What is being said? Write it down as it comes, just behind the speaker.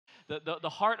the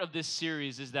heart of this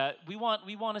series is that we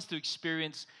want us to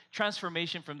experience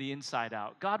transformation from the inside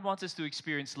out. God wants us to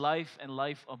experience life and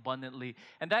life abundantly.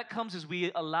 And that comes as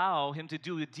we allow Him to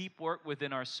do the deep work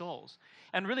within our souls.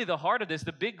 And really the heart of this,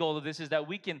 the big goal of this is that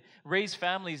we can raise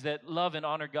families that love and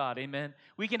honor God. Amen.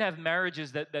 We can have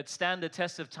marriages that stand the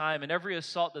test of time and every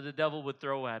assault that the devil would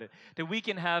throw at it. That we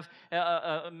can have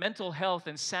mental health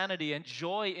and sanity and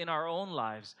joy in our own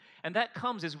lives. And that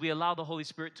comes as we allow the Holy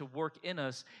Spirit to work in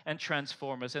us and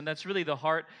transform us. And that's really the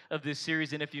heart of this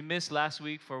series. And if you missed last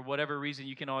week for whatever reason,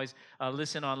 you can always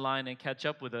listen online and catch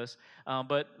up with us.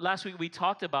 But last week we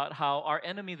talked about how our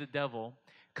enemy, the devil,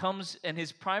 comes and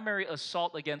his primary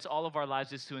assault against all of our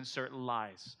lives is to insert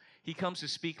lies. He comes to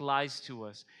speak lies to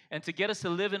us and to get us to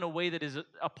live in a way that is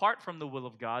apart from the will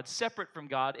of God, separate from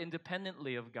God,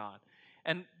 independently of God.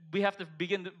 And we have to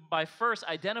begin by first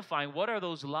identifying what are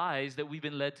those lies that we've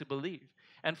been led to believe.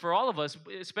 And for all of us,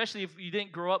 especially if you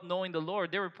didn't grow up knowing the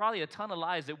Lord, there were probably a ton of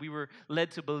lies that we were led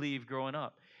to believe growing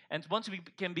up. And once we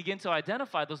can begin to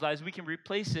identify those lies, we can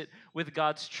replace it with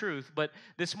God's truth. But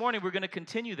this morning, we're going to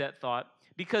continue that thought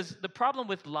because the problem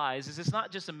with lies is it's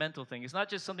not just a mental thing. It's not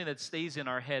just something that stays in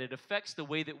our head. It affects the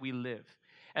way that we live.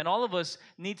 And all of us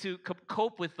need to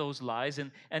cope with those lies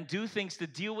and do things to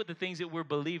deal with the things that we're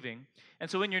believing. And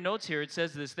so in your notes here, it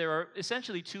says this: there are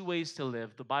essentially two ways to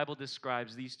live. The Bible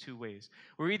describes these two ways.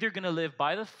 We're either going to live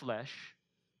by the flesh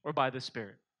or by the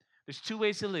Spirit. There's two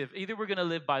ways to live. Either we're going to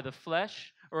live by the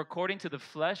flesh or according to the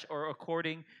flesh or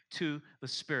according to the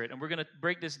Spirit. And we're going to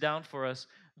break this down for us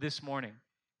this morning.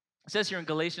 It says here in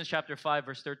Galatians chapter 5,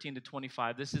 verse 13 to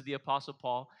 25, this is the Apostle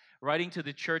Paul writing to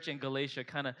the church in Galatia,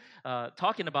 kind of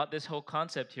talking about this whole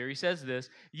concept here. He says this: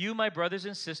 you, my brothers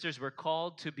and sisters, were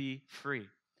called to be free.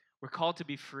 We're called to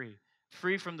be free.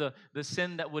 Free from the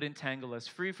sin that would entangle us.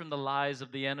 Free from the lies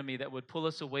of the enemy that would pull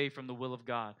us away from the will of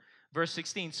God. Verse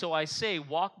 16, so I say,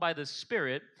 walk by the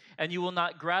Spirit, and you will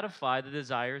not gratify the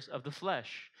desires of the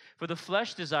flesh. For the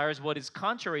flesh desires what is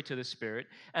contrary to the Spirit,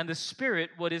 and the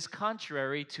Spirit what is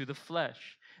contrary to the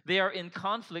flesh. They are in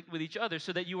conflict with each other,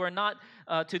 so that you are not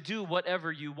to do whatever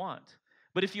you want.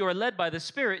 But if you are led by the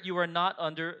Spirit, you are not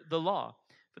under the law.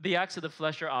 The acts of the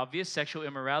flesh are obvious: sexual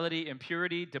immorality,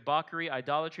 impurity, debauchery,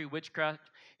 idolatry,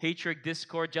 witchcraft, hatred,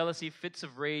 discord, jealousy, fits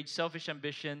of rage, selfish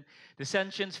ambition,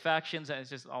 dissensions, factions, and it's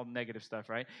just all negative stuff,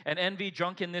 right? And envy,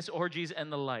 drunkenness, orgies,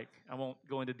 and the like. I won't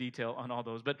go into detail on all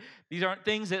those, but these aren't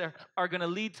things that are going to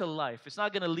lead to life. It's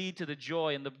not going to lead to the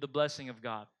joy and the blessing of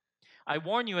God. I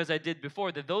warn you, as I did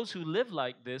before, that those who live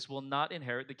like this will not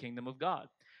inherit the kingdom of God.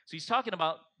 So he's talking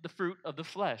about the fruit of the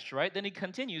flesh, right? Then he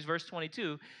continues, verse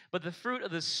 22, but the fruit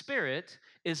of the Spirit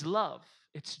is love,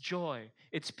 it's joy,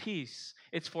 it's peace,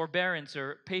 it's forbearance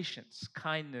or patience,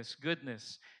 kindness,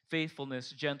 goodness,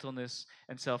 faithfulness, gentleness,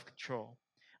 and self-control.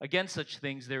 Against such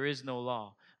things there is no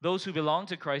law. Those who belong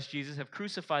to Christ Jesus have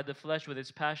crucified the flesh with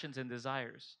its passions and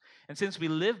desires. And since we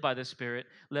live by the Spirit,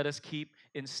 let us keep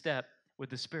in step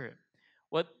with the Spirit.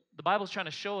 What the Bible's trying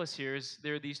to show us here is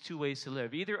there are these two ways to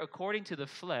live. Either according to the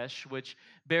flesh, which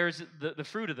bears the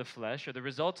fruit of the flesh or the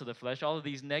results of the flesh, all of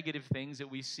these negative things that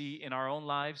we see in our own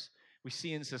lives, we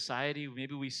see in society,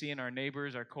 maybe we see in our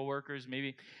neighbors, our coworkers,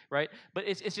 maybe, right? But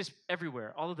it's just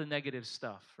everywhere, all of the negative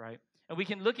stuff, right? And we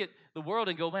can look at the world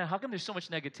and go, man, how come there's so much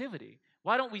negativity?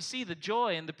 Why don't we see the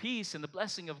joy and the peace and the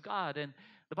blessing of God? And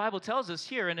the Bible tells us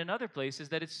here and in other places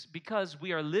that it's because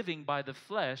we are living by the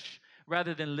flesh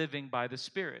rather than living by the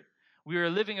Spirit. We are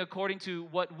living according to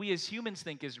what we as humans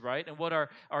think is right and what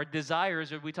our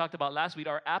desires, or we talked about last week,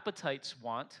 our appetites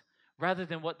want, rather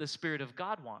than what the Spirit of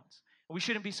God wants. We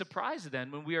shouldn't be surprised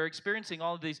then when we are experiencing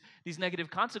all of these negative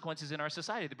consequences in our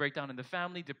society, the breakdown in the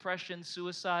family, depression,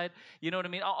 suicide, you know what I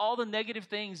mean? All the negative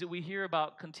things that we hear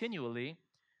about continually,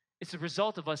 it's a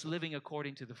result of us living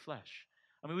according to the flesh.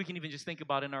 I mean, we can even just think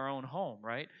about in our own home,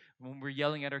 right? When we're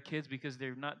yelling at our kids because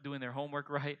they're not doing their homework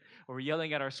right, or we're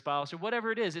yelling at our spouse, or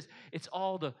whatever it is, it's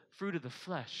all the fruit of the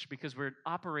flesh because we're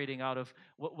operating out of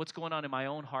what's going on in my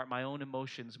own heart, my own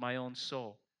emotions, my own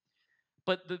soul.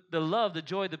 But the love, the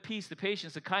joy, the peace, the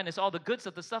patience, the kindness, all the good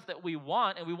stuff, the stuff that we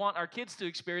want and we want our kids to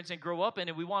experience and grow up in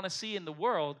and we want to see in the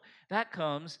world, that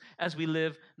comes as we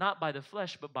live not by the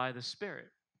flesh but by the Spirit.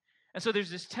 And so there's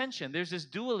this tension, there's this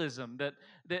dualism, that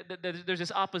there's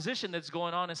this opposition that's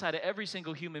going on inside of every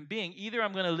single human being. Either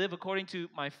I'm going to live according to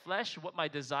my flesh, what my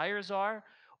desires are,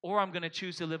 or I'm going to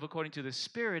choose to live according to the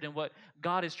Spirit and what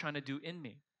God is trying to do in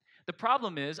me. The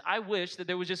problem is, I wish that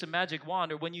there was just a magic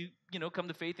wand, or when you come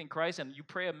to faith in Christ and you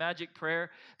pray a magic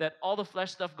prayer, that all the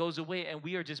flesh stuff goes away and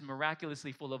we are just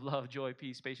miraculously full of love, joy,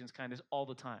 peace, patience, kindness all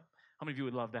the time. How many of you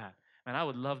would love that? Man, I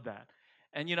would love that.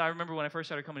 And, I remember when I first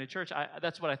started coming to church,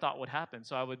 that's what I thought would happen.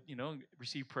 So I would,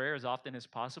 receive prayer as often as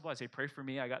possible. I'd say, pray for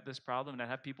me. I got this problem. And I'd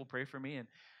have people pray for me.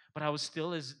 But I was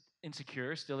still as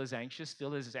insecure, still as anxious,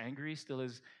 still as angry, still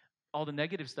as all the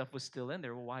negative stuff was still in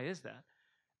there. Well, why is that?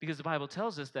 Because the Bible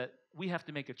tells us that we have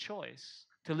to make a choice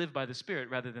to live by the Spirit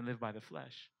rather than live by the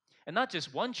flesh. And not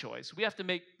just one choice, we have to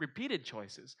make repeated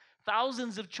choices,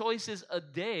 thousands of choices a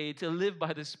day to live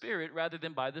by the Spirit rather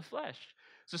than by the flesh.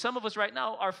 So some of us right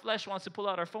now, our flesh wants to pull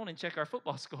out our phone and check our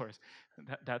football scores.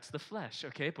 That's the flesh,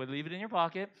 okay? Leave it in your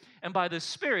pocket. And by the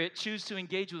Spirit, choose to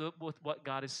engage with what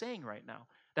God is saying right now.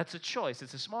 That's a choice.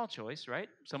 It's a small choice, right?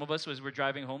 Some of us, as we're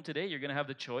driving home today, you're going to have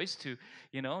the choice to,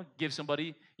 give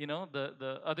somebody,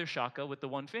 the other shaka with the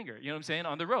one finger, you know what I'm saying,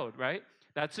 on the road, right?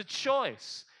 That's a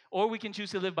choice. Or we can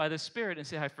choose to live by the Spirit and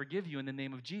say, I forgive you in the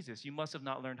name of Jesus. You must have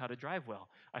not learned how to drive well.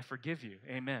 I forgive you.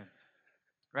 Amen.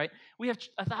 Right? We have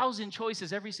 1,000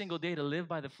 choices every single day to live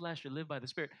by the flesh or live by the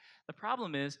Spirit. The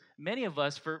problem is, many of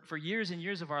us, for years and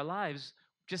years of our lives,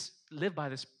 just live by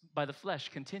the flesh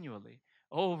continually,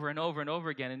 over and over and over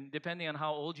again. And depending on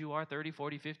how old you are, 30,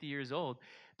 40, 50 years old,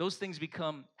 those things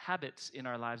become habits in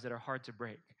our lives that are hard to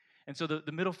break. And so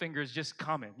the middle finger is just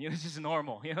common. It's just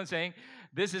normal. You know what I'm saying?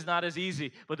 This is not as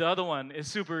easy, but the other one is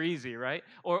super easy, right?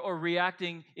 Or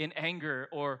reacting in anger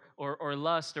or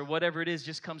lust or whatever it is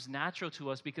just comes natural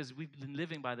to us because we've been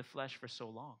living by the flesh for so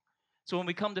long. So when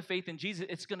we come to faith in Jesus,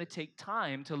 it's going to take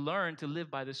time to learn to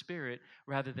live by the Spirit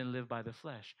rather than live by the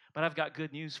flesh. But I've got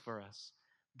good news for us.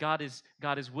 God is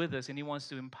with us, and He wants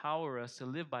to empower us to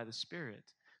live by the Spirit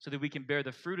so that we can bear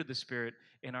the fruit of the Spirit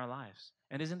in our lives.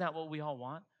 And isn't that what we all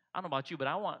want? I don't know about you, but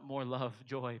I want more love,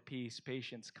 joy, peace,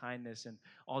 patience, kindness, and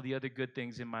all the other good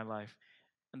things in my life.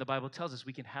 And the Bible tells us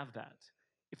we can have that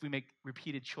if we make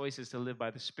repeated choices to live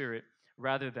by the Spirit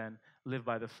rather than live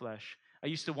by the flesh. I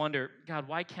used to wonder, God,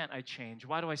 why can't I change?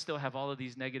 Why do I still have all of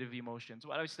these negative emotions?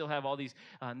 Why do I still have all these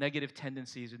negative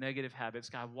tendencies or negative habits?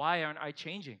 God, why aren't I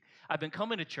changing? I've been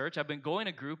coming to church. I've been going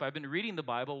to group. I've been reading the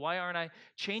Bible. Why aren't I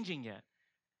changing yet?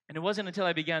 And it wasn't until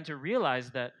I began to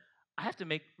realize that I have to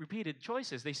make repeated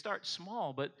choices. They start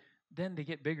small, but then they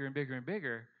get bigger and bigger and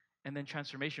bigger, and then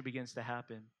transformation begins to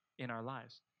happen in our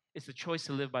lives. It's the choice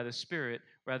to live by the Spirit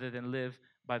rather than live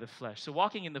by the flesh. So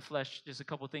walking in the flesh, just a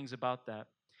couple things about that,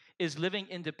 is living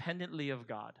independently of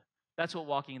God. That's what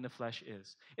walking in the flesh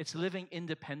is. It's living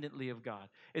independently of God.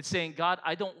 It's saying, God,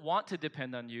 I don't want to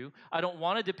depend on you. I don't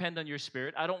want to depend on your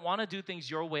Spirit. I don't want to do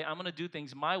things your way. I'm going to do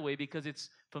things my way because it's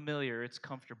familiar, it's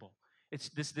comfortable. It's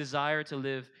this desire to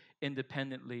live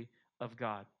independently of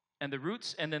God. And the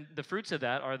roots and then the fruits of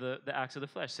that are the acts of the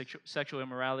flesh, sexual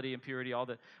immorality, impurity, all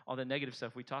the negative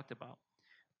stuff we talked about.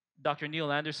 Dr.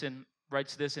 Neil Anderson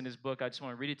writes this in his book. I just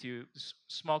want to read it to you.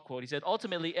 Small quote. He said,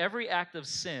 ultimately, every act of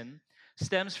sin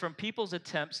stems from people's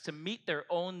attempts to meet their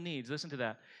own needs. Listen to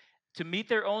that. To meet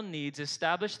their own needs,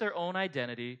 establish their own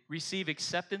identity, receive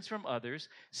acceptance from others,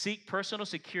 seek personal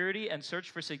security, and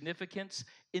search for significance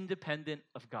independent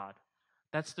of God.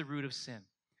 That's the root of sin.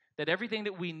 That everything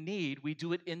that we need, we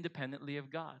do it independently of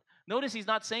God. Notice he's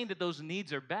not saying that those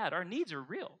needs are bad. Our needs are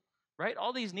real, right?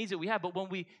 All these needs that we have. But when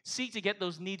we seek to get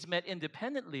those needs met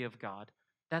independently of God,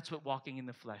 that's what walking in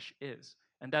the flesh is.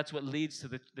 And that's what leads to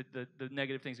the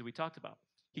negative things that we talked about.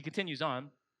 He continues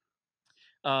on.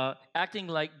 Acting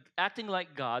like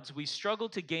gods, we struggle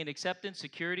to gain acceptance,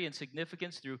 security, and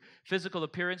significance through physical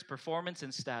appearance, performance,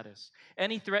 and status.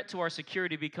 Any threat to our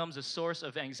security becomes a source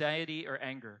of anxiety or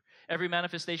anger. Every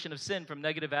manifestation of sin, from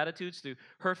negative attitudes to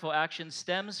hurtful actions,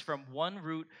 stems from one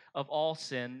root of all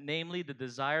sin, namely the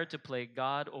desire to play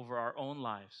God over our own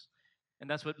lives. And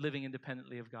that's what living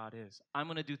independently of God is. I'm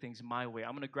going to do things my way.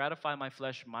 I'm going to gratify my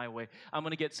flesh my way. I'm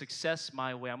going to get success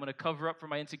my way. I'm going to cover up for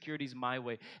my insecurities my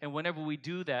way. And whenever we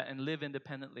do that and live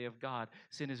independently of God,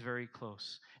 sin is very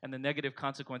close. And the negative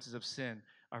consequences of sin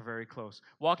are very close.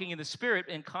 Walking in the Spirit,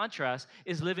 in contrast,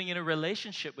 is living in a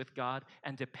relationship with God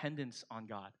and dependence on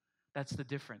God. That's the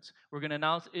difference. We're going to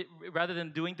announce it, rather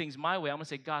than doing things my way, I'm going to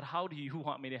say, God, how do you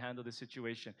want me to handle this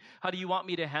situation? How do you want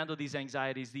me to handle these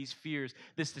anxieties, these fears,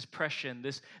 this depression,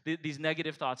 these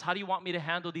negative thoughts? How do you want me to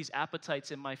handle these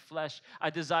appetites in my flesh? I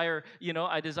desire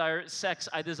sex.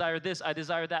 I desire this. I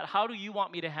desire that. How do you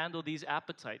want me to handle these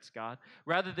appetites, God?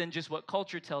 Rather than just what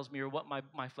culture tells me or what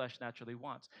my flesh naturally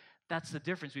wants. That's the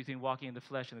difference between walking in the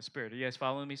flesh and the Spirit. Are you guys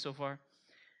following me so far?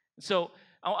 So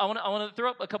I want to throw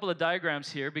up a couple of diagrams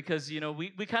here because,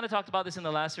 we kind of talked about this in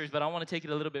the last series, but I want to take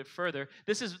it a little bit further.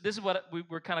 This is what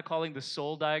we're kind of calling the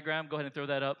soul diagram. Go ahead and throw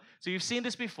that up. So you've seen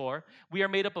this before. We are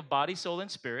made up of body, soul, and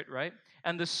spirit, right?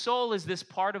 And the soul is this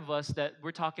part of us that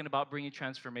we're talking about bringing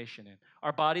transformation in.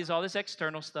 Our body is all this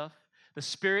external stuff. The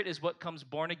spirit is what comes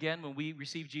born again when we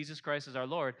receive Jesus Christ as our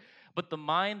Lord. But the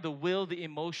mind, the will, the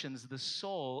emotions, the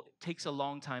soul takes a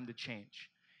long time to change.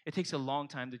 It takes a long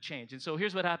time to change. And so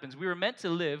here's what happens. We were meant to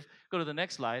live, go to the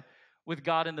next slide, with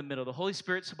God in the middle. The Holy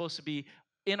Spirit's supposed to be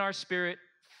in our spirit,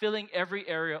 filling every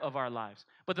area of our lives.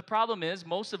 But the problem is,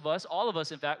 most of us, all of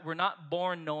us, in fact, we're not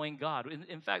born knowing God.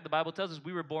 In fact, the Bible tells us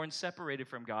we were born separated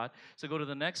from God. So go to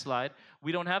the next slide.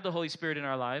 We don't have the Holy Spirit in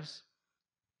our lives.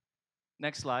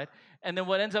 Next slide. And then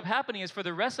what ends up happening is for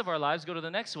the rest of our lives, go to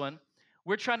the next one,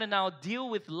 we're trying to now deal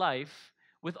with life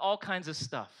with all kinds of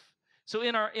stuff. So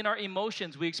in our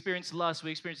emotions, we experience lust,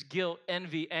 we experience guilt,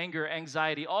 envy, anger,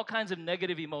 anxiety, all kinds of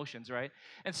negative emotions, right?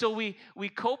 And so we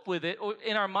cope with it.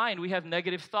 In our mind, we have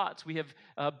negative thoughts. We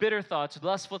have bitter thoughts,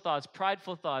 lustful thoughts,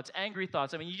 prideful thoughts, angry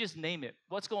thoughts. I mean, you just name it.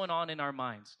 What's going on in our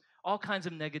minds? All kinds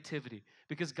of negativity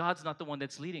because God's not the one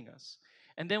that's leading us.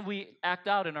 And then we act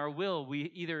out in our will.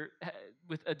 We either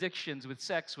with addictions, with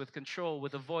sex, with control,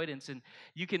 with avoidance, and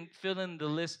you can fill in the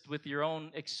list with your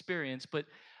own experience, but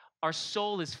our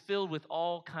soul is filled with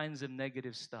all kinds of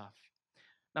negative stuff.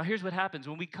 Now, here's what happens.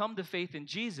 When we come to faith in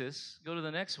Jesus, go to the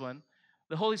next one,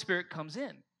 the Holy Spirit comes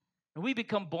in. And we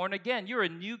become born again. You're a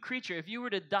new creature. If you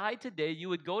were to die today, you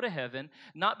would go to heaven,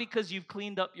 not because you've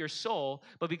cleaned up your soul,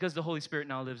 but because the Holy Spirit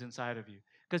now lives inside of you.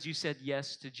 Because you said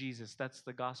yes to Jesus. That's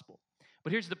the gospel.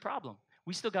 But here's the problem.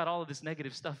 We still got all of this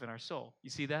negative stuff in our soul.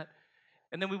 You see that?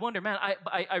 And then we wonder, man,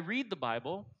 I read the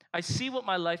Bible. I see what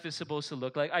my life is supposed to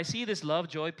look like. I see this love,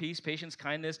 joy, peace, patience,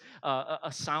 kindness, a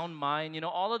sound mind,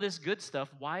 all of this good stuff.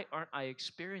 Why aren't I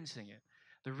experiencing it?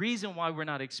 The reason why we're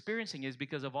not experiencing it is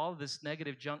because of all of this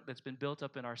negative junk that's been built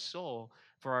up in our soul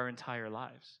for our entire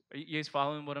lives. Are you guys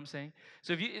following what I'm saying?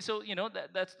 So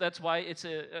that's why it's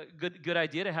a good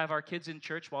idea to have our kids in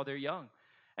church while they're young.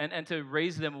 And to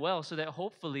raise them well so that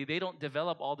hopefully they don't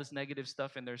develop all this negative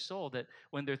stuff in their soul that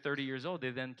when they're 30 years old, they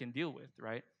then can deal with,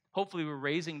 right? Hopefully we're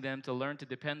raising them to learn to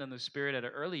depend on the Spirit at an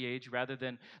early age rather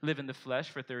than live in the flesh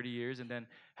for 30 years and then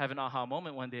have an aha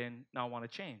moment one day and not want to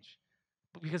change.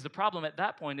 Because the problem at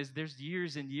that point is there's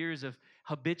years and years of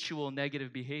habitual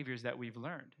negative behaviors that we've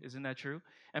learned. Isn't that true?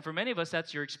 And for many of us,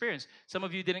 that's your experience. Some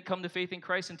of you didn't come to faith in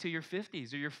Christ until your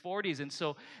 50s or your 40s. And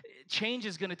so change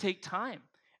is going to take time.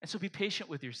 And so be patient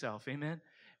with yourself, amen?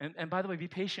 And by the way, be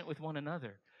patient with one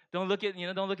another. Don't look at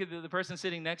the person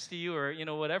sitting next to you or,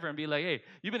 whatever and be like, hey,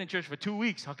 you've been in church for 2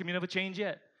 weeks. How come you never changed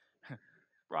yet?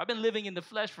 Bro, I've been living in the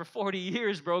flesh for 40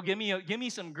 years, bro. Give me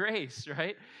some grace,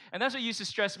 right? And that's what used to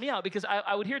stress me out because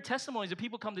I would hear testimonies of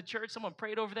people come to church, someone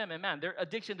prayed over them, and man, their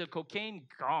addiction to cocaine,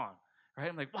 gone, right?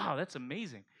 I'm like, wow, that's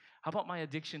amazing. How about my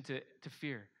addiction to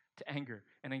fear, to anger,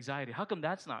 and anxiety? How come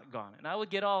that's not gone? And I would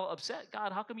get all upset.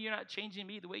 God, how come you're not changing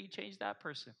me the way you changed that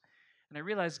person? And I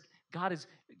realized God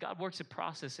works a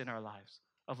process in our lives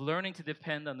of learning to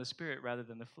depend on the Spirit rather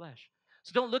than the flesh.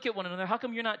 So don't look at one another. How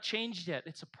come you're not changed yet?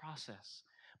 It's a process.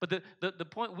 But the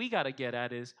point we got to get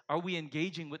at is, are we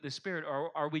engaging with the Spirit or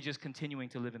are we just continuing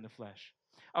to live in the flesh?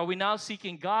 Are we now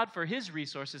seeking God for His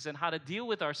resources and how to deal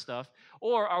with our stuff?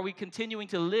 Or are we continuing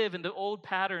to live in the old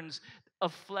patterns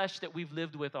of flesh that we've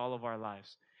lived with all of our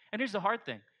lives? And here's the hard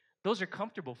thing. Those are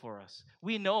comfortable for us.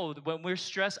 We know that when we're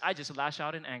stressed, I just lash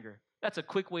out in anger. That's a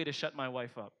quick way to shut my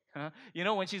wife up. Huh?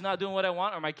 When she's not doing what I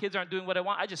want or my kids aren't doing what I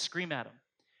want, I just scream at them.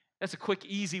 That's a quick,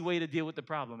 easy way to deal with the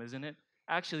problem, isn't it?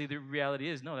 Actually, the reality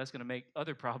is, no, that's going to make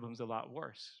other problems a lot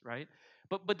worse, right?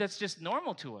 But that's just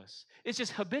normal to us. It's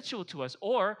just habitual to us.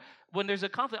 Or when there's a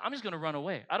conflict, I'm just going to run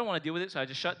away. I don't want to deal with it, so I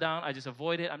just shut down. I just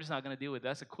avoid it. I'm just not going to deal with it.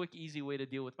 That's a quick, easy way to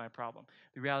deal with my problem.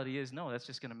 The reality is, no, that's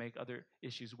just going to make other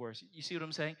issues worse. You see what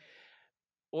I'm saying?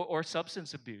 Or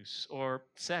substance abuse or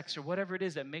sex or whatever it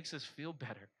is that makes us feel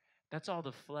better. That's all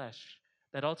the flesh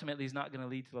that ultimately is not going to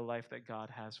lead to the life that God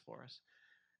has for us.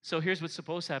 So here's what's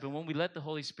supposed to happen. When we let the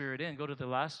Holy Spirit in, go to the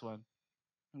last one.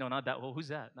 No, not that. Well, who's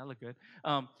that? That look good.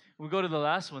 We go to the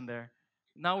last one there.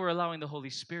 Now we're allowing the Holy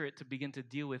Spirit to begin to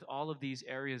deal with all of these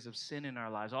areas of sin in our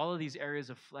lives, all of these areas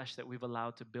of flesh that we've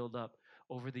allowed to build up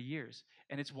over the years.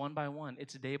 And it's one by one.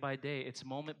 It's day by day. It's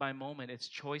moment by moment. It's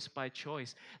choice by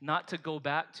choice. Not to go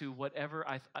back to whatever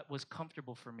was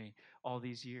comfortable for me all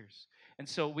these years. And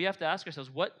so we have to ask ourselves,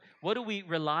 what do we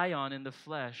rely on in the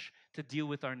flesh to deal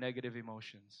with our negative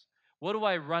emotions? What do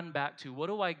I run back to? What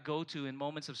do I go to in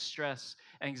moments of stress,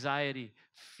 anxiety,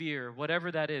 fear,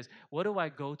 whatever that is? What do I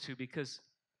go to? Because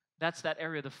that's that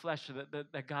area of the flesh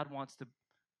that God wants to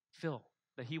fill,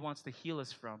 that He wants to heal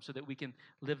us from so that we can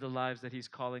live the lives that He's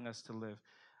calling us to live.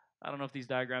 I don't know if these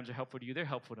diagrams are helpful to you. They're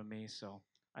helpful to me, so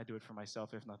I do it for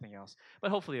myself, if nothing else.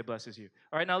 But hopefully it blesses you.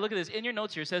 All right, now look at this. In your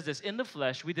notes here, it says this. In the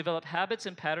flesh, we develop habits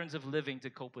and patterns of living to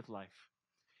cope with life.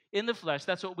 In the flesh,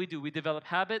 that's what we do. We develop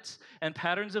habits and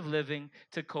patterns of living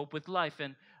to cope with life.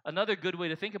 And another good way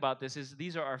to think about this is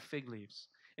these are our fig leaves.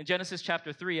 In Genesis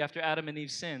chapter 3, after Adam and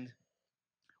Eve sinned,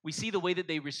 we see the way that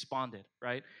they responded,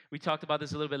 right? We talked about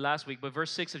this a little bit last week, but verse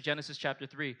 6 of Genesis chapter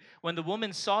 3, when the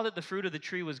woman saw that the fruit of the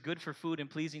tree was good for food and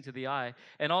pleasing to the eye,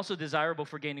 and also desirable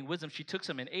for gaining wisdom, she took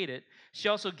some and ate it. She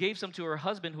also gave some to her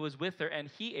husband who was with her, and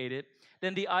he ate it.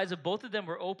 Then the eyes of both of them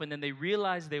were opened, and they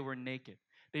realized they were naked.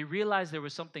 They realized there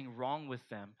was something wrong with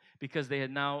them because they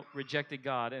had now rejected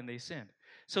God and they sinned.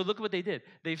 So look what they did.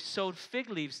 They sewed fig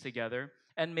leaves together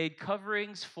and made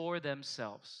coverings for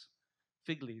themselves.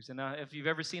 Fig leaves. And if you've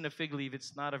ever seen a fig leaf,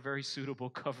 it's not a very suitable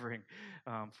covering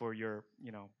for your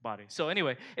body. So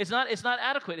anyway, it's not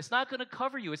adequate. It's not going to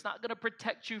cover you. It's not going to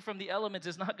protect you from the elements.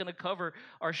 It's not going to cover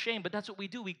our shame. But that's what we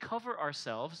do. We cover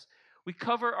ourselves. We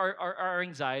cover our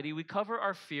anxiety. We cover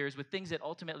our fears with things that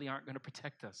ultimately aren't going to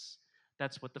protect us.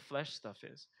 That's what the flesh stuff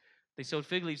is. They sewed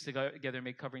fig leaves together and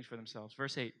made coverings for themselves.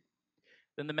 Verse 8.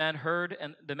 Then the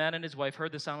man and his wife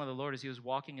heard the sound of the Lord as he was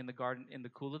walking in the garden in the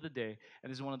cool of the day. And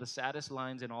this is one of the saddest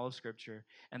lines in all of Scripture.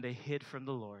 And they hid from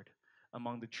the Lord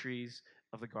among the trees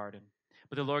of the garden.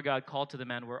 But the Lord God called to the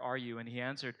man, "Where are you?" And he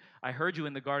answered, "I heard you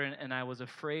in the garden, and I was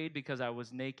afraid because I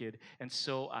was naked, and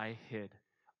so I hid."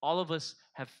 All of us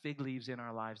have fig leaves in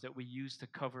our lives that we use to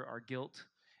cover our guilt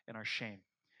and our shame.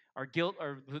 Our guilt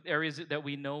are areas that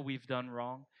we know we've done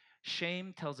wrong.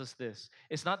 Shame tells us this.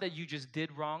 It's not that you just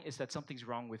did wrong, it's that something's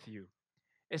wrong with you.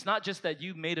 It's not just that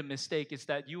you made a mistake, it's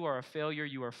that you are a failure,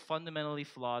 you are fundamentally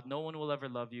flawed, no one will ever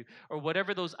love you, or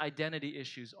whatever those identity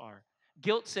issues are.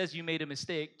 Guilt says you made a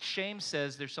mistake, shame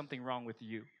says there's something wrong with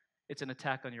you. It's an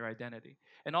attack on your identity.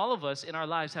 And all of us in our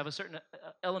lives have a certain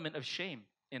element of shame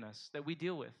in us that we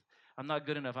deal with. I'm not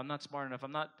good enough, I'm not smart enough,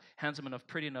 I'm not handsome enough,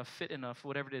 pretty enough, fit enough,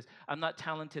 whatever it is. I'm not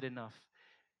talented enough.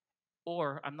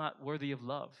 Or I'm not worthy of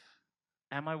love.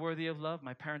 Am I worthy of love?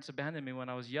 My parents abandoned me when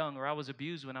I was young, or I was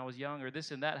abused when I was young, or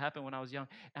this and that happened when I was young.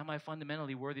 Am I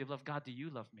fundamentally worthy of love? God, do you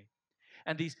love me?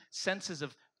 And these senses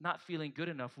of not feeling good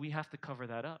enough, we have to cover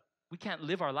that up. We can't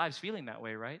live our lives feeling that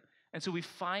way, right? And so we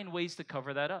find ways to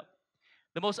cover that up.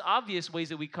 The most obvious ways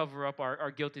that we cover up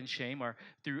our guilt and shame are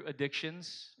through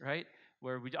addictions, right?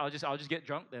 Where I'll just get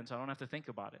drunk then, so I don't have to think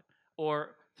about it.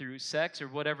 Or through sex or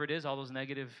whatever it is, all those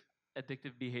negative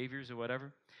addictive behaviors or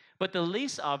whatever. But the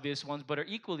least obvious ones, but are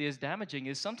equally as damaging,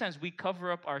 is sometimes we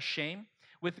cover up our shame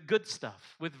with good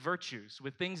stuff, with virtues,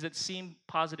 with things that seem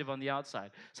positive on the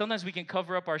outside. Sometimes we can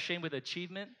cover up our shame with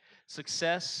achievement,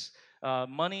 success,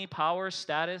 money, power,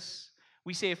 status.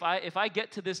 We say, if I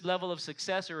get to this level of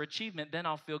success or achievement, then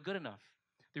I'll feel good enough.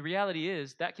 The reality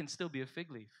is that can still be a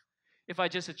fig leaf. If I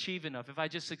just achieve enough, if I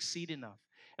just succeed enough.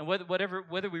 And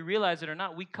whether we realize it or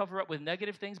not, we cover up with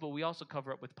negative things, but we also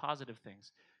cover up with positive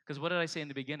things. Because what did I say in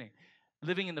the beginning?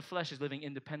 Living in the flesh is living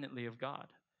independently of God.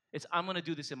 It's, I'm going to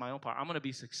do this in my own power. I'm going to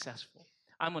be successful.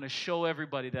 I'm going to show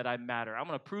everybody that I matter. I'm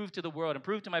going to prove to the world and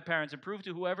prove to my parents and prove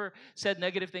to whoever said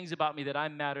negative things about me that I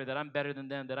matter, that I'm better than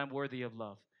them, that I'm worthy of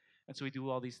love. And so we do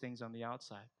all these things on the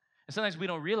outside. And sometimes we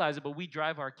don't realize it, but we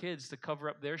drive our kids to cover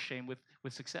up their shame with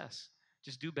success.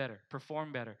 Just do better,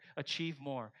 perform better, achieve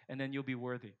more, and then you'll be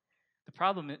worthy. The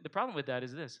problem with that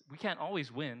is this. We can't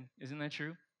always win. Isn't that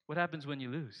true? What happens when you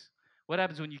lose? What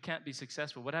happens when you can't be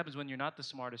successful? What happens when you're not the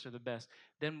smartest or the best?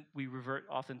 Then we revert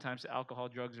oftentimes to alcohol,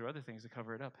 drugs, or other things to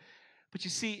cover it up. But you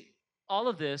see, all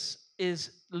of this is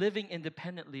living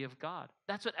independently of God.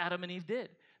 That's what Adam and Eve did.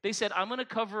 They said, I'm going to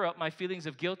cover up my feelings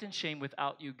of guilt and shame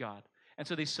without you, God. And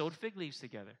so they sewed fig leaves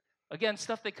together. Again,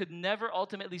 stuff that could never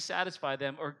ultimately satisfy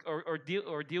them or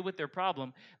deal with their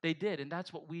problem, they did. And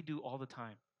that's what we do all the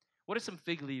time. What are some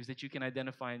fig leaves that you can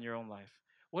identify in your own life?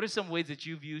 What are some ways that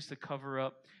you've used to cover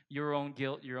up your own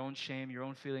guilt, your own shame, your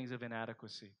own feelings of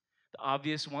inadequacy? The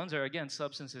obvious ones are, again,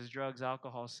 substances, drugs,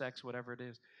 alcohol, sex, whatever it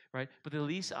is, right? But the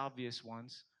least obvious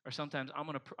ones are sometimes I'm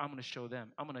gonna show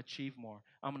them. I'm going to achieve more.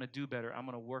 I'm going to do better. I'm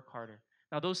going to work harder.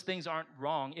 Now, those things aren't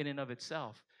wrong in and of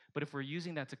itself. But if we're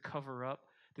using that to cover up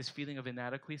this feeling of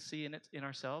inadequacy in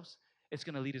ourselves, it's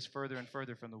going to lead us further and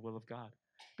further from the will of God.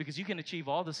 Because you can achieve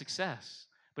all the success,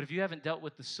 but if you haven't dealt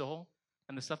with the soul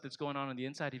and the stuff that's going on the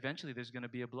inside, eventually there's going to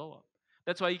be a blow up.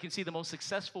 That's why you can see the most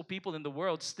successful people in the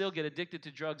world still get addicted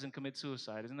to drugs and commit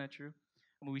suicide. Isn't that true?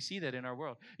 I mean, we see that in our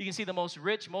world. You can see the most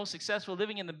rich, most successful,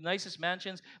 living in the nicest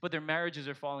mansions, but their marriages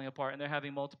are falling apart and they're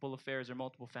having multiple affairs or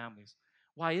multiple families.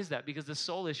 Why is that? Because the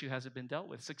soul issue hasn't been dealt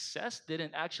with. Success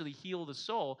didn't actually heal the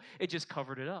soul. It just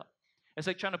covered it up. It's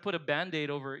like trying to put a Band-Aid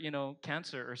over,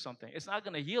 cancer or something. It's not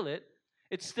going to heal it.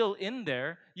 It's still in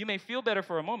there. You may feel better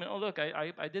for a moment. Oh, look,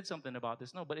 I did something about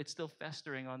this. No, but it's still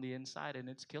festering on the inside and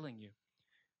it's killing you.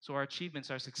 So our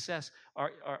achievements, our success,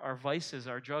 our vices,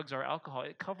 our drugs, our alcohol,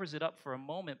 it covers it up for a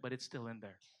moment, but it's still in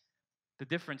there. The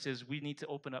difference is we need to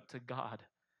open up to God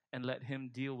and let Him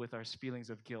deal with our feelings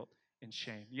of guilt and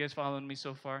shame. You guys following me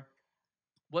so far?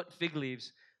 What fig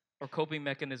leaves or coping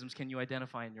mechanisms can you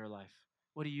identify in your life?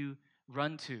 What do you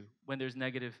run to when there's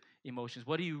negative emotions?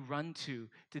 What do you run to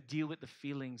deal with the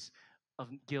feelings of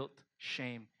guilt,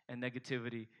 shame, and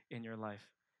negativity in your life?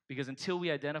 Because until we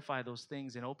identify those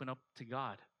things and open up to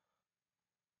God,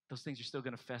 those things are still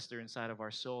going to fester inside of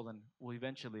our soul and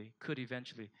could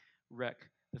eventually wreck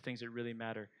the things that really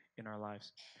matter in our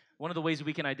lives. One of the ways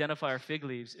we can identify our fig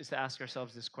leaves is to ask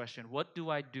ourselves this question: what do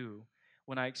I do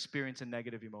when I experience a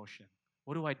negative emotion?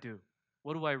 What do I do?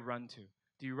 What do I run to?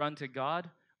 Do you run to God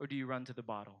or do you run to the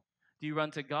bottle? Do you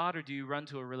run to God or do you run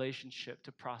to a relationship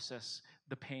to process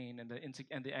the pain and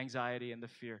the anxiety and the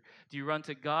fear? Do you run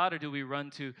to God or do we run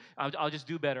to, I'll just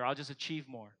do better, I'll just achieve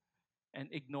more, and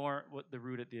ignore what the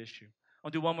root of the issue?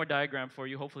 I'll do one more diagram for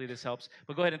you. Hopefully this helps.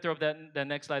 But go ahead and throw up that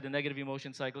next slide, the negative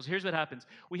emotion cycles. Here's what happens.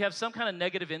 We have some kind of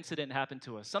negative incident happen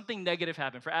to us. Something negative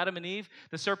happened. For Adam and Eve,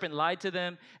 the serpent lied to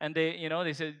them, and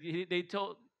the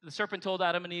serpent told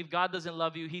Adam and Eve, God doesn't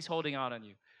love you, He's holding out on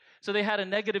you. So they had a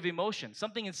negative emotion.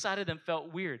 Something inside of them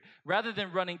felt weird. Rather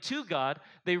than running to God,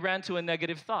 they ran to a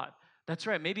negative thought. That's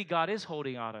right, maybe God is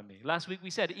holding out on me. Last week we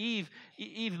said Eve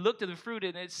looked at the fruit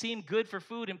and it seemed good for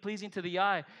food and pleasing to the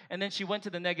eye. And then she went to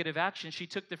the negative action. She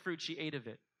took the fruit, she ate of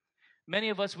it. Many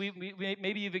of us,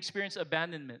 maybe you've experienced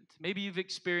abandonment. Maybe you've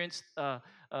experienced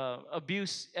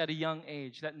abuse at a young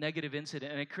age, that negative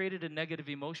incident, and it created a negative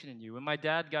emotion in you. When my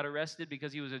dad got arrested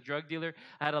because he was a drug dealer,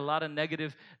 I had a lot of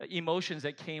negative emotions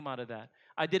that came out of that.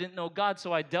 I didn't know God,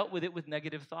 so I dealt with it with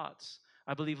negative thoughts.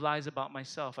 I believe lies about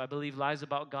myself. I believe lies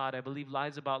about God. I believe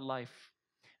lies about life.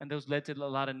 And those led to a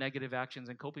lot of negative actions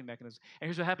and coping mechanisms. And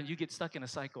here's what happens. You get stuck in a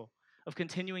cycle of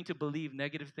continuing to believe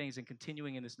negative things and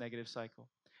continuing in this negative cycle.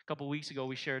 A couple weeks ago,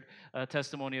 we shared a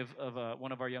testimony of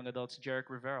one of our young adults, Jarek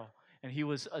Rivero, and he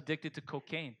was addicted to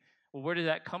cocaine. Well, where did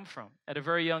that come from? At a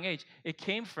very young age. It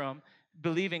came from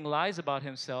believing lies about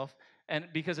himself, and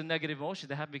because of negative emotions,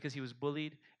 that happened because he was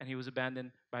bullied and he was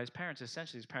abandoned by his parents.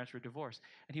 Essentially, his parents were divorced.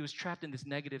 And he was trapped in this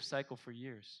negative cycle for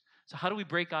years. So how do we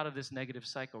break out of this negative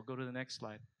cycle? Go to the next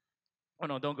slide. Oh,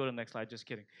 no, don't go to the next slide. Just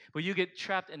kidding. But you get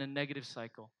trapped in a negative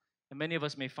cycle. And many of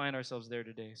us may find ourselves there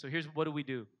today. So here's what do we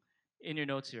do? In your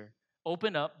notes here.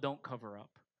 Open up, don't cover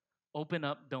up. Open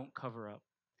up, don't cover up.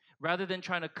 Rather than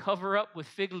trying to cover up with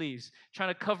fig leaves, trying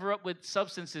to cover up with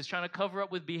substances, trying to cover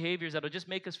up with behaviors that'll just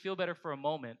make us feel better for a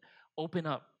moment, open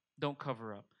up, don't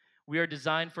cover up. We are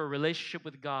designed for a relationship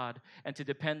with God and to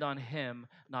depend on Him,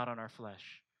 not on our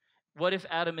flesh. What if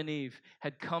Adam and Eve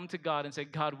had come to God and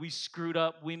said, God, we screwed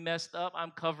up, we messed up,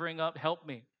 I'm covering up, help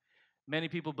me. Many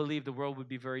people believe the world would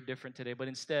be very different today, but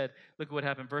instead, look at what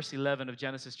happened. Verse 11 of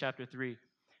Genesis chapter 3.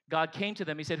 God came to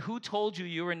them, He said, who told you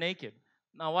you were naked?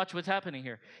 Now watch what's happening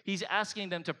here. He's asking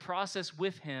them to process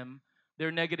with Him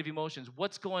their negative emotions.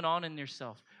 What's going on in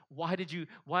yourself? Why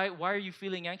are you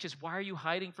feeling anxious? Why are you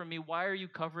hiding from me? Why are you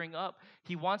covering up?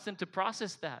 He wants them to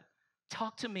process that.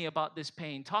 Talk to me about this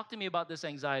pain. Talk to me about this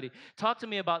anxiety. Talk to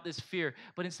me about this fear.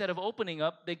 But instead of opening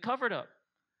up, they covered up.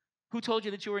 Who told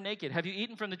you that you were naked? Have you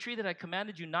eaten from the tree that I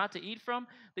commanded you not to eat from?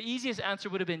 The easiest answer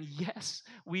would have been, yes,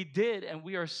 we did, and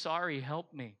we are sorry.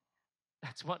 Help me.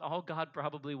 That's what all God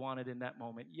probably wanted in that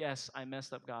moment. Yes, I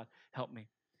messed up, God. Help me.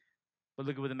 But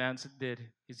look at what the man did.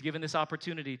 He's given this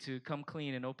opportunity to come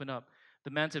clean and open up.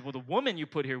 The man said, well, the woman you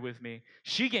put here with me,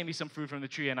 she gave me some fruit from the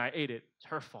tree and I ate it. It's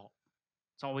her fault.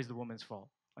 It's always the woman's fault.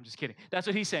 I'm just kidding. That's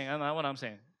what he's saying. That's not what I'm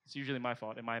saying. It's usually my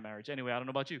fault in my marriage. Anyway, I don't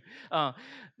know about you.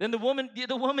 Then the woman,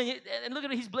 and look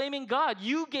at it, he's blaming God.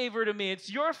 You gave her to me.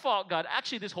 It's your fault, God.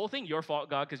 Actually, this whole thing, your fault,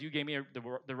 God, because you gave me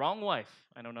the wrong wife.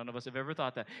 I know none of us have ever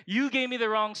thought that. You gave me the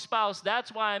wrong spouse.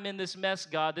 That's why I'm in this mess,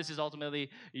 God. This is ultimately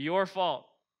your fault,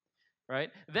 right?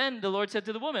 Then the Lord said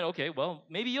to the woman, okay, well,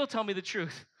 maybe you'll tell me the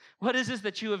truth. What is this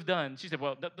that you have done? She said,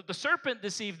 well, the serpent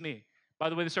deceived me. By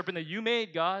the way, the serpent that you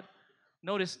made, God.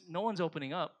 Notice, no one's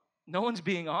opening up. No one's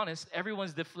being honest.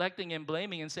 Everyone's deflecting and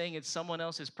blaming and saying it's someone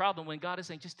else's problem when God is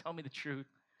saying, just tell me the truth.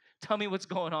 Tell me what's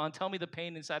going on. Tell me the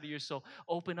pain inside of your soul.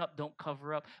 Open up, don't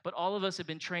cover up. But all of us have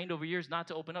been trained over years not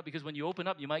to open up because when you open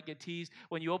up, you might get teased.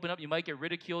 When you open up, you might get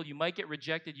ridiculed. You might get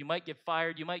rejected. You might get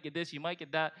fired. You might get this. You might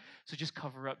get that. So just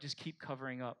cover up. Just keep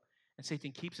covering up. And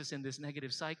Satan keeps us in this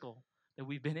negative cycle that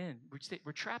we've been in.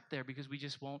 We're trapped there because we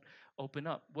just won't open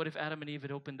up. What if Adam and Eve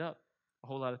had opened up? A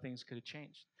whole lot of things could have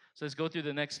changed. So let's go through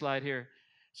the next slide here.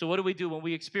 So what do we do when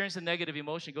we experience a negative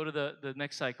emotion? Go to the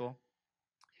next cycle.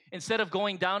 Instead of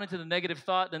going down into the negative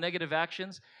thought, the negative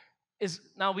actions, is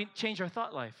now we change our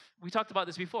thought life. We talked about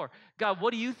this before. God,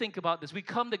 what do you think about this? We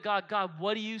come to God. God,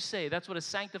 what do you say? That's what a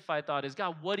sanctified thought is.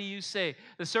 God, what do you say?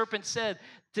 The serpent said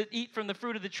to eat from the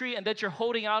fruit of the tree and that you're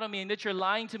holding out on me and that you're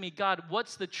lying to me. God,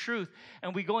 what's the truth?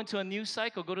 And we go into a new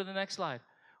cycle. Go to the next slide.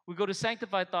 We go to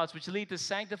sanctified thoughts, which lead to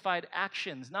sanctified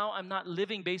actions. Now I'm not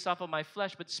living based off of my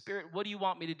flesh, but Spirit, what do you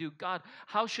want me to do? God,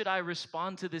 how should I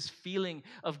respond to this feeling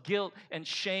of guilt and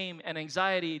shame and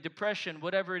anxiety, depression,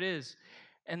 whatever it is?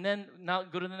 And then now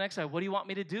go to the next slide. What do you want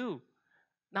me to do?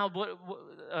 Now,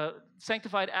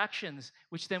 sanctified actions,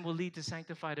 which then will lead to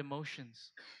sanctified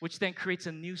emotions, which then creates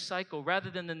a new cycle.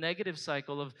 Rather than the negative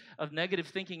cycle of negative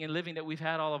thinking and living that we've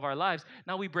had all of our lives,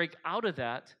 now we break out of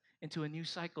that into a new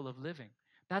cycle of living.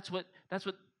 That's what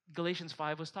Galatians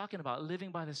 5 was talking about,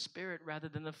 living by the Spirit rather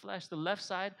than the flesh. The left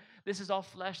side, this is all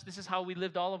flesh. This is how we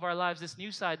lived all of our lives. This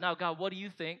new side, now, God, what do you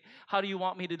think? How do you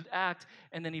want me to act?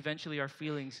 And then eventually our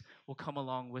feelings will come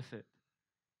along with it.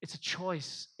 It's a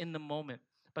choice in the moment.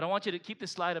 But I want you to keep the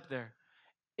slide up there.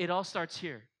 It all starts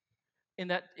here. In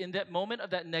that moment of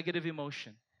that negative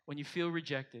emotion, when you feel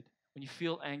rejected, when you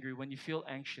feel angry, when you feel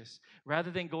anxious, rather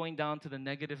than going down to the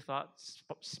negative thought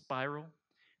spiral,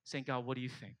 saying, God, what do you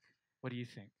think? What do you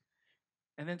think?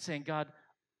 And then saying, God,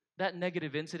 that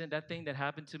negative incident, that thing that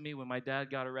happened to me when my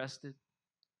dad got arrested,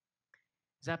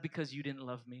 is that because you didn't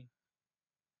love me?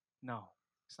 No,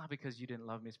 it's not because you didn't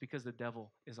love me. It's because the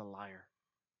devil is a liar.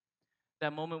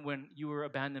 That moment when you were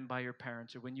abandoned by your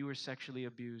parents, or when you were sexually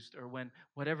abused, or when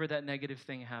whatever that negative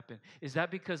thing happened, is that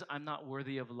because I'm not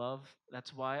worthy of love?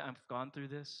 That's why I've gone through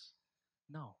this?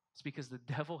 No, it's because the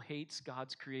devil hates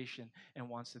God's creation and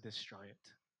wants to destroy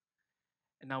it.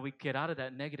 And now we get out of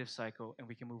that negative cycle and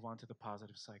we can move on to the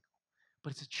positive cycle.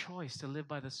 But it's a choice to live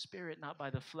by the Spirit, not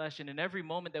by the flesh. And in every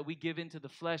moment that we give into the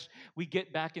flesh, we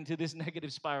get back into this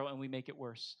negative spiral and we make it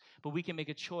worse. But we can make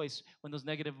a choice when those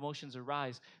negative emotions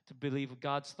arise to believe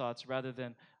God's thoughts rather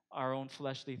than our own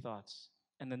fleshly thoughts.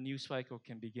 And the new cycle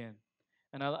can begin.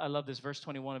 And I love this, verse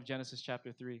 21 of Genesis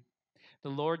chapter 3. The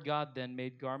Lord God then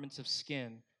made garments of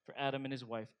skin for Adam and his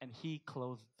wife, and he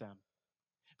clothed them.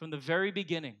 From the very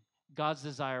beginning, God's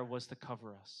desire was to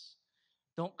cover us.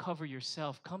 Don't cover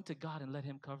yourself. Come to God and let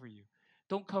him cover you.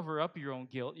 Don't cover up your own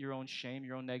guilt, your own shame,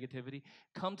 your own negativity.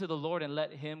 Come to the Lord and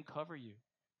let him cover you.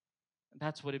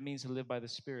 That's what it means to live by the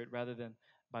Spirit rather than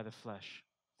by the flesh.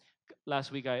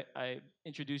 Last week, I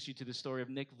introduced you to the story of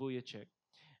Nick Vujicic.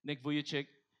 Nick Vujicic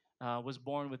was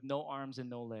born with no arms and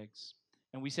no legs.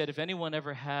 And we said if anyone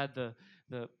ever had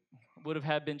would have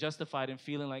had been justified in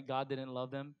feeling like God didn't love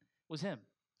them, it was him.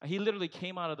 He literally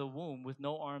came out of the womb with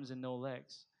no arms and no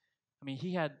legs. I mean,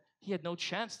 he had no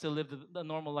chance to live the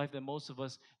normal life that most of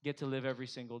us get to live every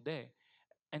single day.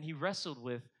 And he wrestled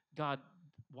with, God,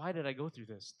 why did I go through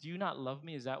this? Do you not love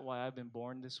me? Is that why I've been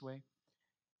born this way?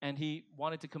 And he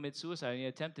wanted to commit suicide. He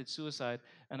attempted suicide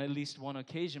on at least one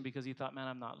occasion because he thought, man,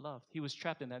 I'm not loved. He was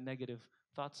trapped in that negative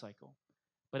thought cycle.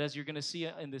 But as you're going to see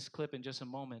in this clip in just a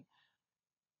moment,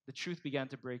 the truth began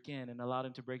to break in and allowed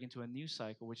him to break into a new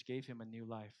cycle, which gave him a new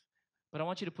life. But I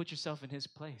want you to put yourself in his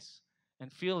place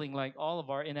and feeling like all of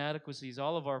our inadequacies,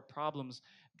 all of our problems,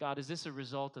 God, is this a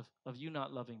result of you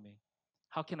not loving me?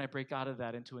 How can I break out of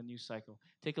that into a new cycle?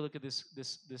 Take a look at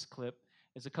this clip.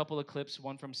 There's a couple of clips,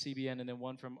 one from CBN and then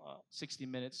one from 60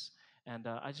 Minutes. And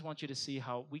I just want you to see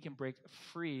how we can break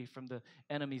free from the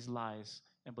enemy's lies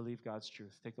and believe God's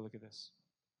truth. Take a look at this.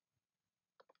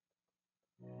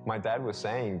 My dad was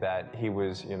saying that he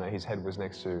was, his head was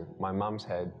next to my mum's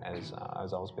head as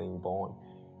I was being born,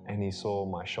 and he saw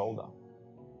my shoulder,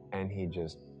 and he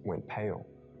just went pale.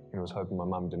 He was hoping my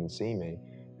mum didn't see me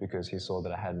because he saw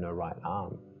that I had no right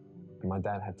arm. And my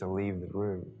dad had to leave the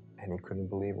room, and he couldn't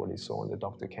believe what he saw. And the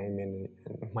doctor came in,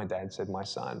 and my dad said, "My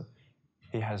son,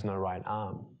 he has no right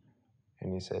arm."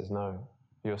 And he says, "No,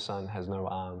 your son has no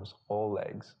arms or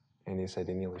legs." And he said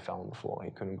he nearly fell on the floor.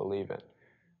 He couldn't believe it.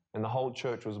 And the whole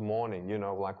church was mourning,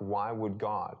 like, why would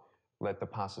God let the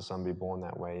pastor's son be born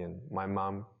that way? And my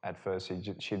mum, at first,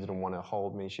 she didn't want to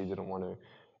hold me. She didn't want to,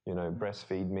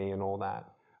 breastfeed me and all that.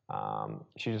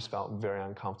 She just felt very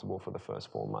uncomfortable for the first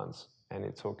 4 months. And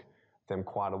it took them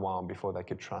quite a while before they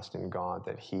could trust in God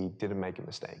that he didn't make a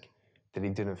mistake, that he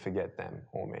didn't forget them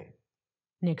or me.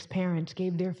 Nick's parents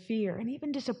gave their fear and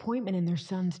even disappointment in their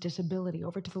son's disability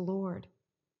over to the Lord.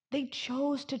 They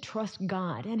chose to trust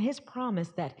God and his promise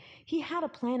that he had a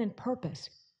plan and purpose,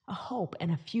 a hope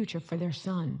and a future for their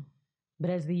son. But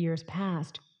as the years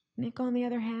passed, Nick, on the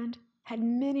other hand, had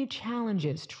many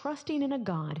challenges trusting in a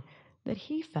God that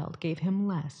he felt gave him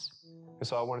less.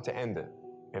 So I wanted to end it.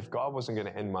 If God wasn't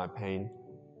going to end my pain,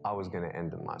 I was going to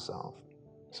end it myself.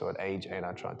 So at age 8,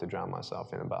 I tried to drown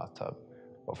myself in a bathtub.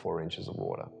 or 4 inches of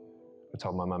water. I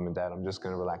told my mum and dad, I'm just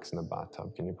going to relax in the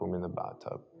bathtub. Can you put me in the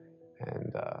bathtub?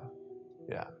 And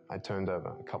yeah, I turned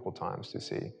over a couple times to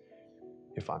see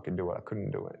if I could do it. I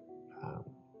couldn't do it.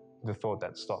 The thought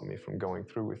that stopped me from going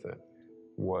through with it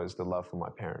was the love for my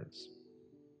parents.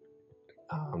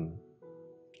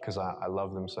 Because I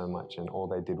love them so much, and all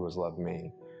they did was love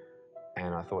me.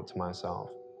 And I thought to myself,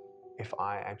 if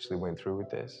I actually went through with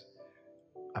this,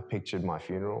 I pictured my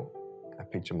funeral, I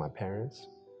pictured my parents,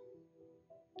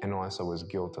 and all I saw was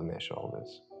guilt on their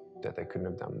shoulders, that they couldn't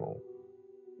have done more.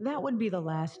 That would be the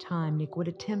last time Nick would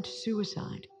attempt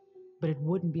suicide, but it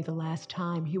wouldn't be the last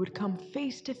time he would come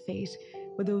face to face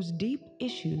with those deep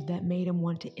issues that made him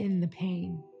want to end the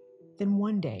pain. Then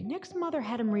one day, Nick's mother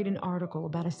had him read an article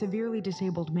about a severely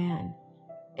disabled man,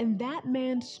 and that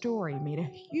man's story made a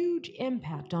huge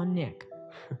impact on Nick.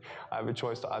 I have a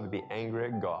choice to either be angry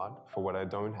at God for what I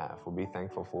don't have or be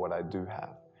thankful for what I do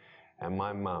have. And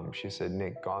my mom, she said,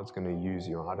 Nick, God's going to use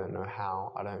you. I don't know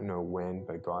how, I don't know when,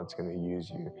 but God's going to use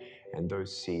you. And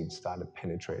those seeds started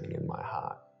penetrating in my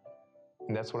heart.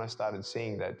 And that's when I started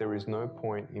seeing that there is no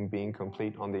point in being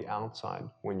complete on the outside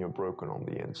when you're broken on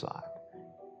the inside.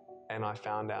 And I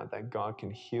found out that God can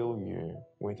heal you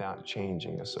without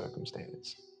changing a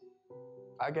circumstance.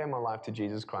 I gave my life to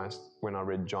Jesus Christ when I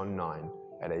read John 9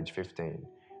 at age 15,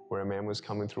 where a man was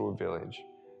coming through a village,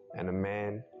 and a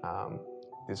man,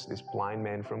 this blind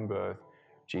man from birth,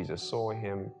 Jesus saw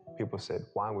him. People said,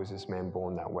 why was this man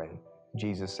born that way?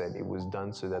 Jesus said it was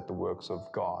done so that the works of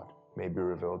God may be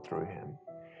revealed through him.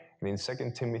 And in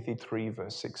 2 Timothy 3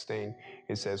 verse 16,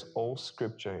 it says, all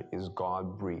scripture is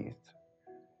God-breathed.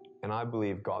 And I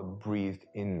believe God breathed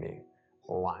in me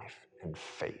life and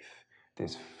faith.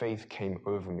 This faith came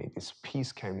over me, this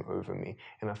peace came over me,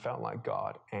 and I felt like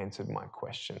God answered my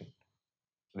question.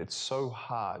 It's so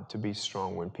hard to be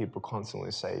strong when people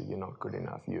constantly say, you're not good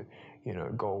enough, you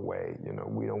know, go away, you know,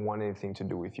 we don't want anything to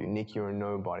do with you. Nick, you're a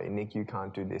nobody. Nick, you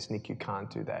can't do this. Nick, you can't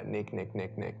do that. Nick.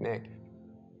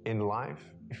 In life,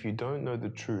 if you don't know the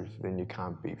truth, then you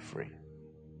can't be free,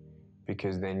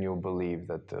 because then you'll believe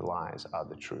that the lies are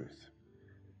the truth.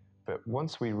 But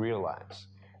once we realize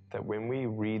that when we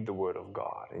read the Word of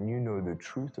God and you know the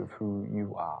truth of who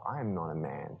you are, I am not a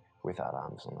man without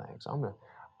arms and legs.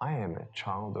 I am a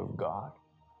child of God.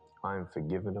 I am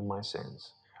forgiven of my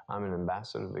sins. I'm an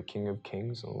ambassador of the King of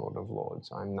Kings and Lord of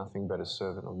Lords. I'm nothing but a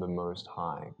servant of the Most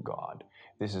High God.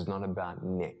 This is not about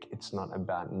Nick. It's not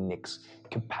about Nick's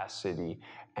capacity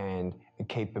and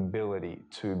capability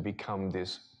to become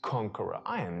this conqueror.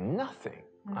 I am nothing.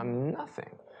 I'm nothing.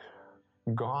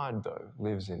 God, though,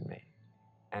 lives in me,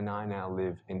 and I now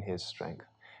live in His strength.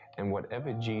 And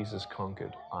whatever Jesus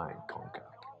conquered, I conquer.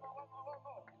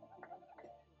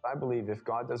 I believe if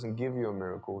God doesn't give you a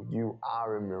miracle, you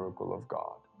are a miracle of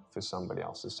God for somebody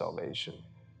else's salvation.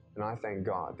 And I thank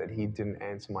God that He didn't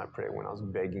answer my prayer when I was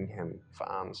begging Him for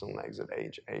arms and legs at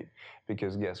age 8.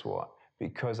 Because guess what?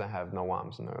 Because I have no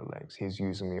arms and no legs, He's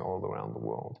using me all around the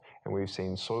world. And we've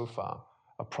seen so far,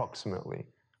 approximately,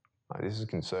 this is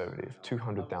conservative,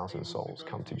 200,000 souls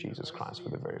come to Jesus Christ for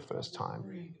the very first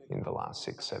time in the last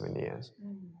 6-7 years.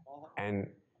 And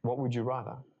what would you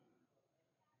rather?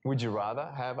 Would you rather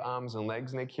have arms and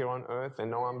legs, Nick, here on earth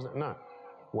and no arms? No,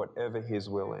 whatever His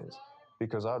will is.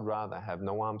 Because I'd rather have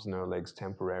no arms, no legs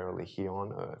temporarily here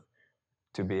on earth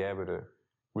to be able to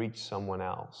reach someone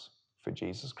else for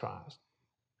Jesus Christ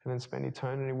and then spend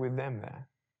eternity with them there.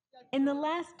 In the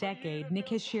last decade, Nick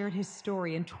has shared his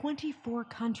story in 24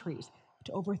 countries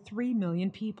to over 3 million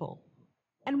people.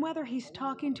 And whether he's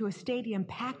talking to a stadium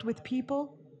packed with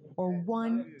people or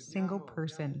one single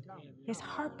person, his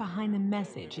heart behind the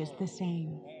message is the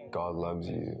same. God loves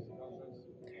you,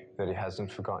 that He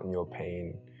hasn't forgotten your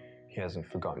pain, He hasn't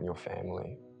forgotten your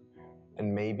family.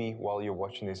 And maybe while you're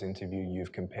watching this interview,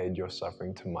 you've compared your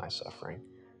suffering to my suffering.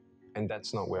 And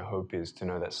that's not where hope is, to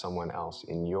know that someone else,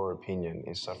 in your opinion,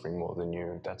 is suffering more than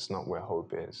you. That's not where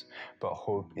hope is. But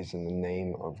hope is in the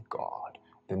name of God,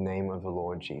 the name of the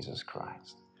Lord Jesus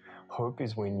Christ. Hope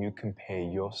is when you compare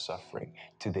your suffering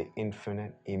to the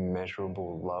infinite,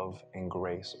 immeasurable love and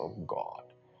grace of God.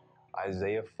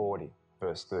 Isaiah 40,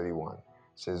 verse 31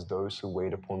 says, those who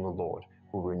wait upon the Lord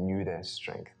will renew their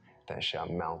strength. They shall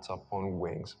mount up on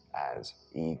wings as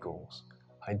eagles.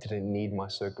 I didn't need my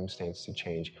circumstance to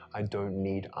change. I don't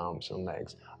need arms and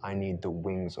legs. I need the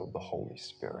wings of the Holy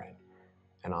Spirit.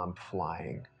 And I'm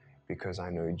flying because I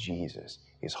know Jesus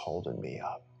is holding me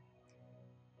up.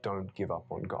 Don't give up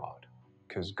on God,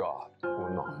 because God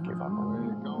will not give up on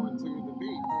you. Going to the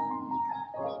beach.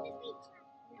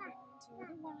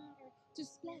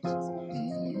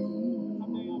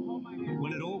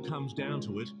 When it all comes down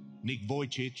to it, Nick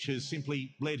Vujicic has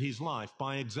simply led his life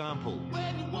by example.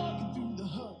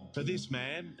 For this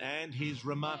man and his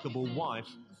remarkable wife,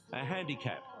 a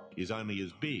handicap is only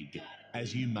as big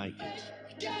as you make it.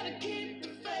 You gotta keep the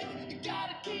faith, you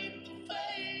gotta keep the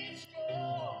faith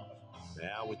strong.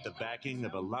 Now, with the backing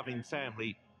of a loving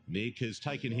family, Nick has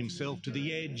taken himself to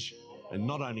the edge and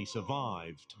not only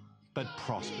survived, but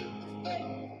prospered.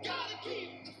 Gotta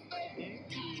keep the faith.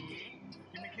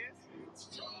 Give me a kiss.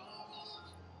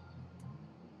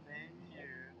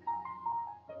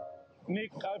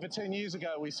 Nick, over 10 years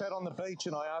ago, we sat on the beach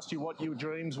and I asked you what your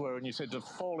dreams were, and you said to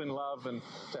fall in love and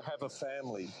to have a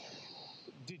family.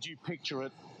 Did you picture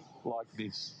it like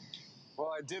this?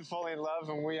 Well, I did fall in love,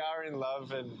 and we are in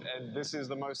love, and this is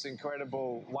the most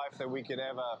incredible life that we could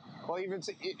ever, well,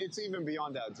 it's even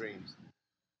beyond our dreams.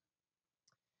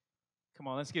 Come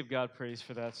on, let's give God praise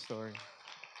for that story.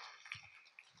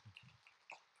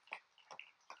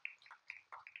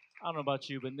 I don't know about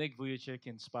you, but Nick Vujicic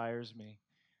inspires me.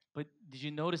 But did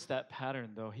you notice that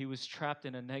pattern, though? He was trapped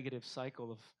in a negative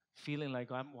cycle of feeling like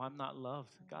I'm not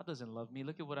loved. God doesn't love me.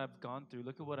 Look at what I've gone through.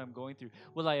 Look at what I'm going through.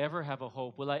 Will I ever have a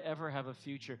hope? Will I ever have a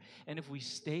future? And if we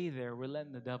stay there, we're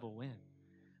letting the devil win.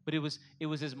 But it was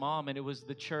his mom and it was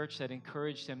the church that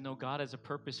encouraged him. No, God has a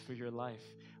purpose for your life.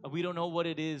 We don't know what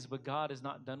it is, but God is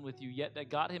not done with you yet.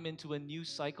 That got him into a new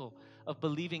cycle of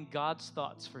believing God's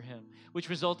thoughts for him, which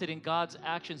resulted in God's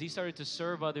actions. He started to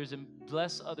serve others and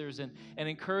bless others and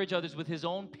encourage others with his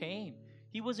own pain.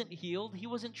 He wasn't healed, he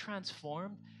wasn't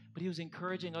transformed, but he was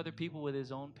encouraging other people with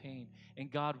his own pain.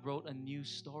 And God wrote a new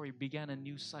story, began a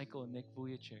new cycle in Nick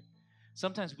Vujicic.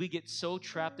 Sometimes we get so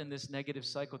trapped in this negative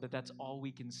cycle that that's all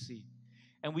we can see.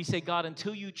 And we say, God,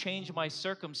 until you change my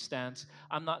circumstance,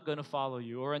 I'm not going to follow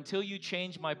you. Or until you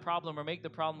change my problem or make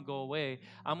the problem go away,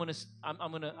 I'm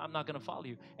not going to follow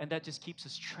you. And that just keeps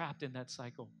us trapped in that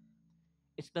cycle.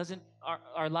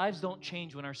 Our lives don't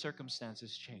change when our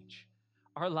circumstances change.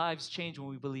 Our lives change when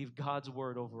we believe God's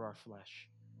word over our flesh.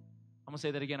 I'm going to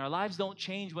say that again. Our lives don't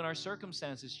change when our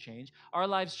circumstances change. Our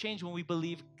lives change when we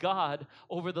believe God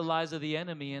over the lies of the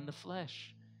enemy and the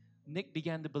flesh. Nick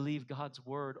began to believe God's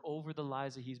word over the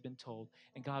lies that he's been told,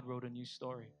 and God wrote a new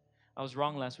story. I was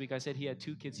wrong last week. I said he had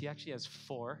 2 kids. He actually has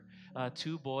 4,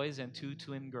 2 boys and 2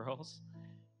 twin girls.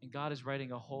 And God is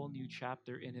writing a whole new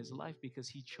chapter in his life because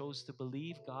he chose to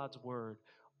believe God's word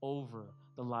over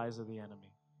the lies of the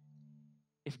enemy.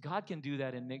 If God can do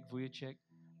that in Nick Vujicic,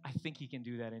 I think he can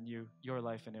do that in your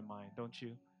life and in mine, don't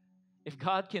you? If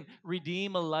God can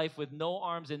redeem a life with no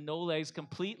arms and no legs,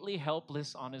 completely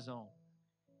helpless on his own,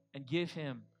 and give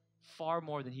him far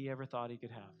more than he ever thought he could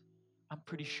have, I'm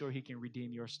pretty sure he can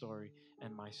redeem your story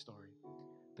and my story.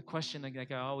 The question,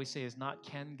 like I always say, is not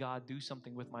can God do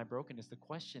something with my brokenness? The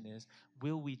question is,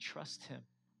 will we trust him?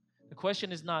 The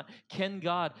question is not, can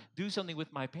God do something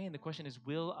with my pain? The question is,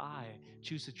 will I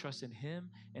choose to trust in him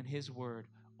and his word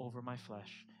over my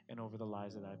flesh and over the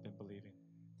lies that I've been believing?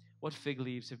 What fig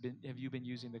leaves have you been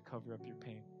using to cover up your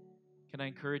pain? Can I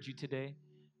encourage you today?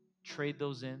 Trade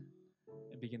those in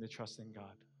and begin to trust in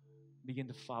God. Begin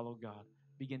to follow God.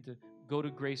 Begin to go to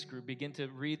Grace Group. Begin to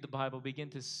read the Bible. Begin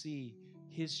to see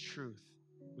his truth,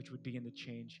 which would begin to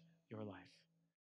change your life.